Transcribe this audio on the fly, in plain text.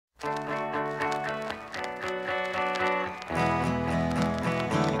Don't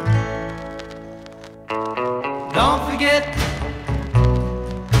forget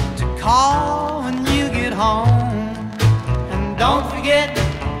to call when you get home. And don't forget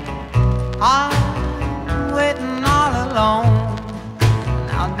I'm waiting all alone.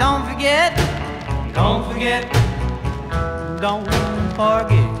 Now don't forget, don't forget, don't forget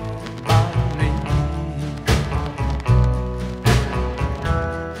about me.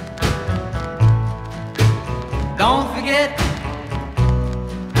 Don't forget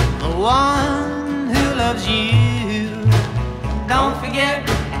the one who loves you. Don't forget,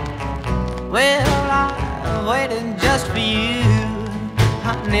 well, I've waited just for you.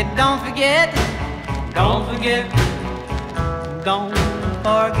 Honey, don't forget, don't forget, don't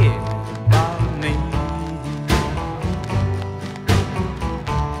forget about me.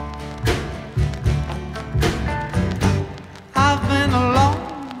 I've been alone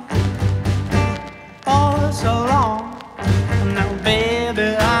for so long. Now,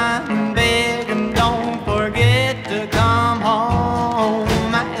 baby, I'm begging, don't forget to come home.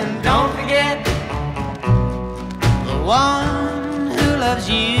 And don't forget the one who loves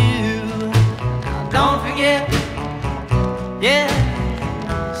you. Now, don't forget, yes,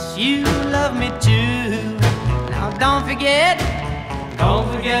 you love me too. Now, don't forget, don't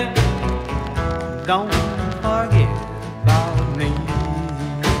forget, don't forget about me.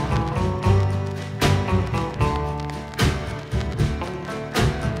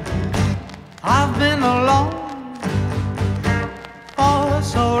 I've been alone for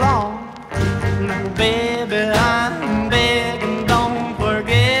so long. Now, baby, I'm begging, don't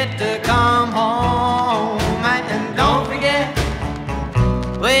forget to come home. And don't forget,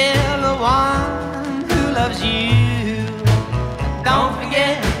 well, the one who loves you. Don't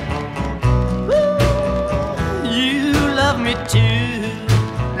forget, woo, you love me too.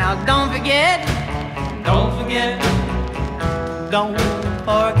 Now, don't forget, don't forget, don't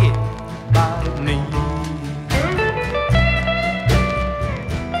forget